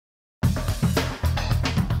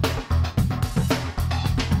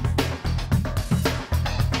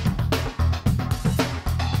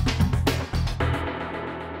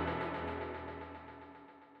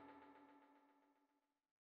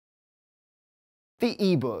The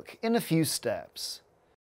e-book in a few steps.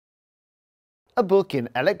 A book in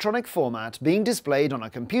electronic format being displayed on a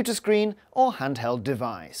computer screen or handheld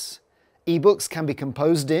device. E-books can be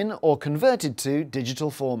composed in or converted to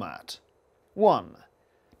digital format. 1.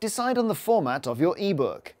 Decide on the format of your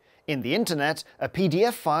e-book. In the internet, a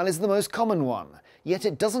PDF file is the most common one, yet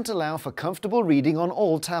it doesn't allow for comfortable reading on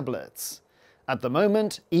all tablets. At the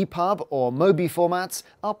moment, EPUB or Mobi formats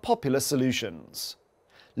are popular solutions.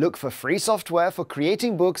 Look for free software for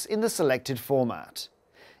creating books in the selected format.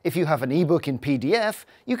 If you have an e-book in PDF,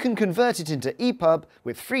 you can convert it into EPUB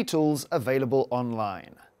with free tools available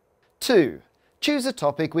online. 2. Choose a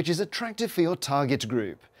topic which is attractive for your target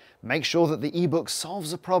group. Make sure that the e-book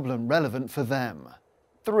solves a problem relevant for them.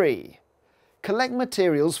 3. Collect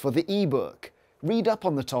materials for the e-book. Read up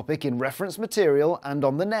on the topic in reference material and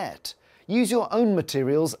on the net. Use your own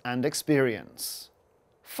materials and experience.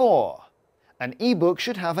 4. An e-book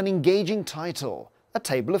should have an engaging title, a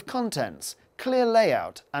table of contents, clear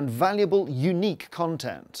layout, and valuable, unique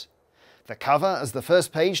content. The cover as the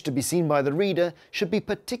first page to be seen by the reader should be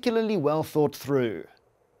particularly well thought through.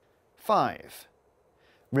 5.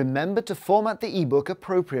 Remember to format the e-book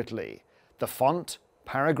appropriately. The font,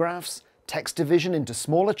 paragraphs, text division into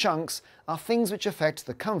smaller chunks are things which affect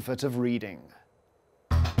the comfort of reading.